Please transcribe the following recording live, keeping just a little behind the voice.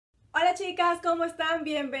Hola chicas, ¿cómo están?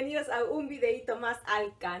 Bienvenidos a un videito más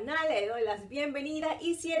al canal. Le doy las bienvenidas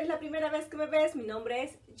y si eres la primera vez que me ves, mi nombre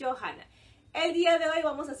es Johanna. El día de hoy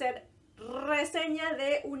vamos a hacer reseña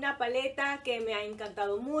de una paleta que me ha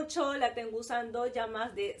encantado mucho. La tengo usando ya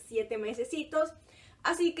más de 7 mesecitos,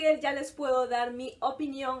 así que ya les puedo dar mi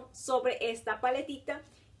opinión sobre esta paletita.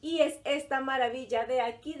 Y es esta maravilla de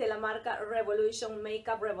aquí, de la marca Revolution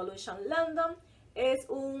Makeup Revolution London. Es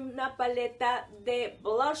una paleta de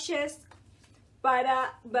blushes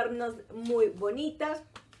para vernos muy bonitas.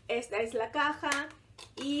 Esta es la caja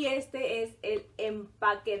y este es el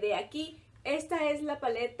empaque de aquí. Esta es la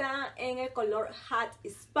paleta en el color Hot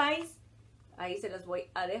Spice. Ahí se las voy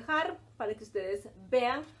a dejar para que ustedes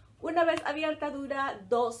vean. Una vez abierta dura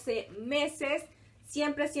 12 meses.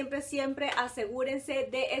 Siempre, siempre, siempre asegúrense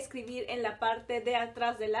de escribir en la parte de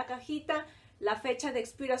atrás de la cajita la fecha de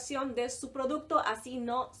expiración de su producto, así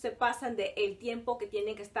no se pasan del tiempo que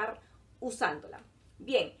tienen que estar usándola.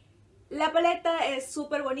 Bien, la paleta es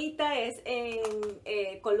súper bonita, es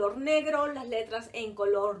en color negro, las letras en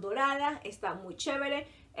color dorada, está muy chévere.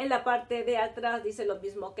 En la parte de atrás dice lo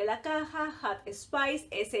mismo que la caja, Hot Spice,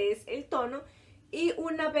 ese es el tono. Y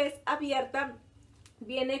una vez abierta,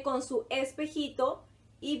 viene con su espejito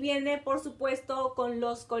y viene por supuesto con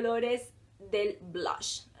los colores del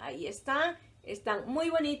blush. Ahí está. Están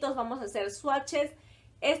muy bonitos, vamos a hacer swatches.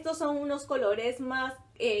 Estos son unos colores más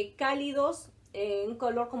cálidos, en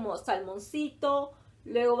color como salmoncito.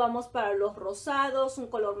 Luego vamos para los rosados,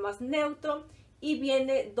 un color más neutro. Y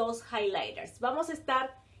viene dos highlighters. Vamos a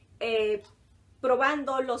estar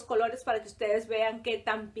probando los colores para que ustedes vean qué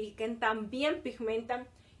tan bien pigmentan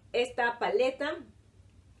esta paleta.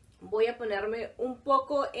 Voy a ponerme un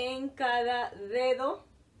poco en cada dedo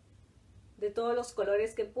de todos los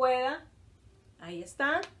colores que pueda. Ahí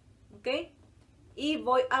está, ¿ok? Y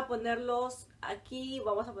voy a ponerlos aquí,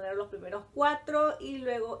 vamos a poner los primeros 4 y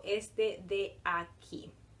luego este de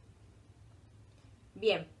aquí.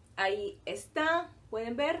 Bien, ahí está,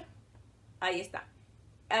 ¿pueden ver? Ahí está.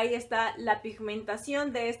 Ahí está la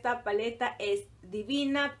pigmentación de esta paleta, es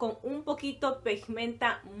divina, con un poquito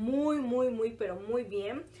pigmenta muy, pero muy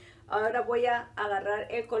bien. Ahora voy a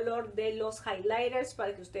agarrar el color de los highlighters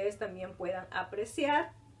para que ustedes también puedan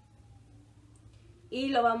apreciar. Y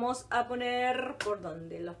lo vamos a poner, ¿por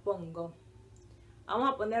dónde lo pongo?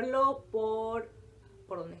 Vamos a ponerlo ¿por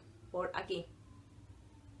dónde? Por aquí.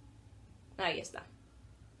 Ahí está.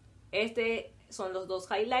 Este son los dos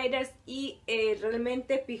highlighters y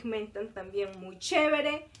realmente pigmentan también muy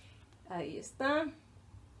chévere. Ahí está.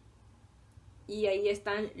 Y ahí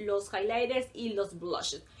están los highlighters y los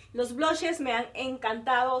blushes. Los blushes me han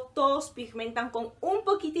encantado. Todos pigmentan con un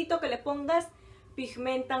poquitito que le pongas.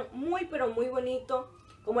 Pigmentan muy pero muy bonito.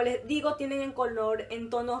 Como les digo, tienen en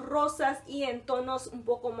tonos rosas y en tonos un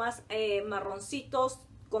poco más marroncitos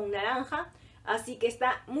con naranja. Así que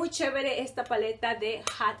está muy chévere esta paleta de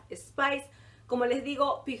Hot Spice. Como les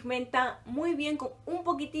digo, pigmentan muy bien con un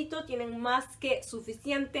poquitito, tienen más que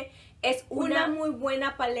suficiente. Es una muy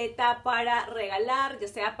buena paleta para regalar, ya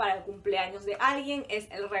sea para el cumpleaños de alguien.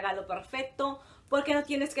 Es el regalo perfecto porque no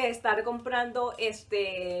tienes que estar comprando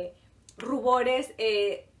rubores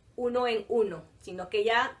uno en uno, sino que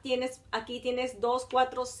ya tienes, aquí tienes 2,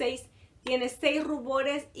 4, 6, tienes 6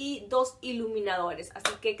 rubores y 2 iluminadores.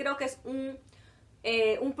 Así que creo que es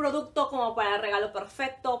un producto como para el regalo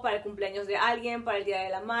perfecto, para el cumpleaños de alguien, para el Día de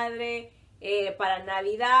la Madre, para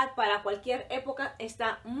Navidad, para cualquier época.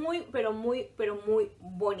 Está muy, pero muy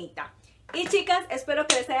bonita. Y chicas, espero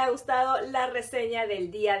que les haya gustado la reseña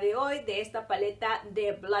del día de hoy de esta paleta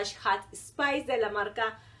de Blush Hot Spice de la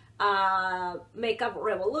marca Makeup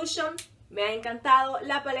Revolution. Me ha encantado.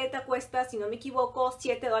 La paleta cuesta, si no me equivoco,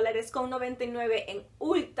 $7.99 en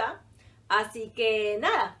Ulta. Así que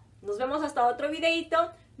nada, nos vemos hasta otro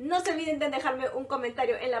videito. No se olviden de dejarme un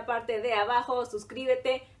comentario en la parte de abajo.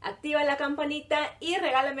 Suscríbete, activa la campanita y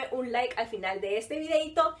regálame un like al final de este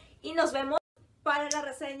videito. Y nos vemos para la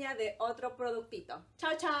reseña de otro productito.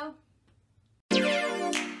 Chao, chao.